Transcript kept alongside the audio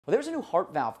Well, there's a new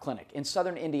heart valve clinic in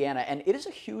southern Indiana, and it is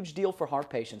a huge deal for heart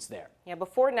patients there. Yeah,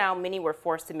 before now, many were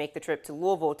forced to make the trip to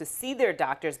Louisville to see their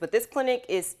doctors, but this clinic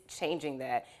is changing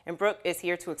that. And Brooke is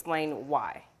here to explain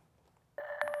why.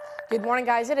 Good morning,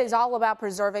 guys. It is all about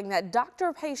preserving that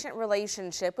doctor-patient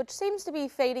relationship, which seems to be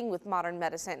fading with modern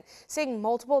medicine. Seeing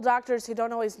multiple doctors who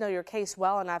don't always know your case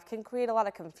well enough can create a lot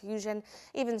of confusion,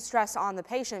 even stress on the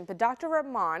patient. But Dr.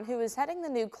 Rahman, who is heading the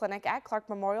new clinic at Clark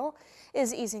Memorial,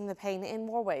 is easing the pain in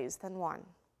more ways than one.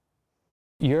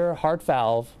 Your heart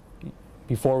valve,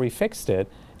 before we fixed it,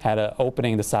 had an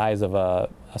opening the size of a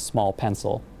small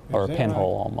pencil or a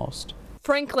pinhole almost.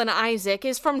 Franklin Isaac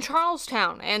is from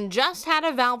Charlestown and just had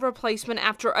a valve replacement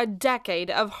after a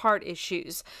decade of heart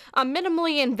issues. A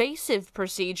minimally invasive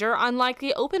procedure, unlike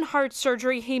the open heart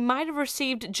surgery he might have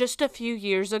received just a few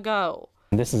years ago.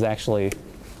 This is actually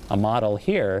a model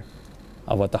here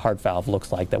of what the heart valve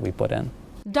looks like that we put in.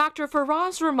 Dr.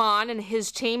 Faraz Rahman and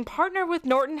his team partner with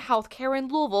Norton Healthcare in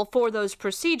Louisville for those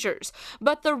procedures,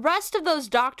 but the rest of those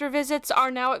doctor visits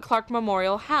are now at Clark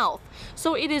Memorial Health,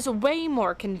 so it is way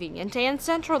more convenient and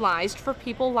centralized for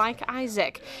people like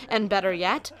Isaac. And better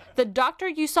yet, the doctor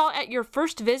you saw at your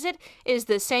first visit is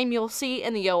the same you'll see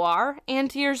in the OR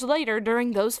and years later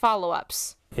during those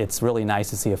follow-ups. It's really nice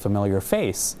to see a familiar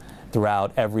face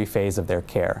throughout every phase of their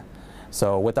care.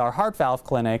 So with our heart valve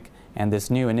clinic and this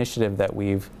new initiative that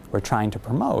we're trying to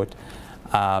promote,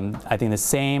 I think the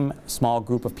same small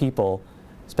group of people,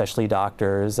 especially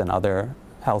doctors and other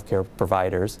healthcare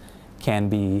providers, can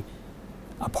be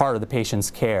a part of the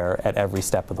patient's care at every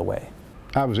step of the way.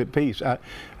 I was at peace.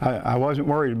 I wasn't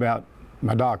worried about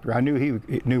my doctor. I knew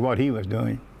he knew what he was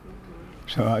doing.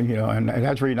 So, you know, and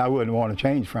that's the reason I wouldn't want to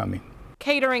change from him.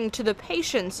 Catering to the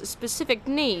patient's specific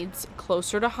needs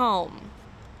closer to home.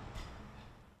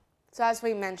 So as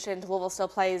we mentioned, Louisville still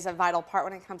plays a vital part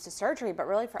when it comes to surgery, but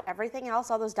really for everything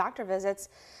else, all those doctor visits,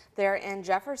 they're in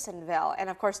Jeffersonville. And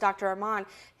of course, Dr. Rahman,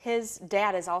 his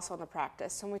dad is also in the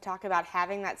practice. So when we talk about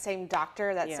having that same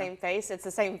doctor, that same face, it's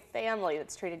the same family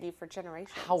that's treated you for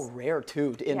generations. How rare,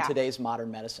 too, in today's modern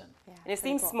medicine. Yeah, and it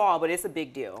seems small, but it's a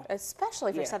big deal.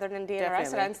 Especially for Southern Indiana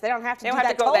residents. They don't have to do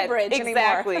that toll bridge anymore.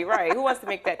 Exactly, right. Who wants to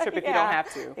make that trip if you don't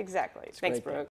have to? Exactly. Thanks, Brooke.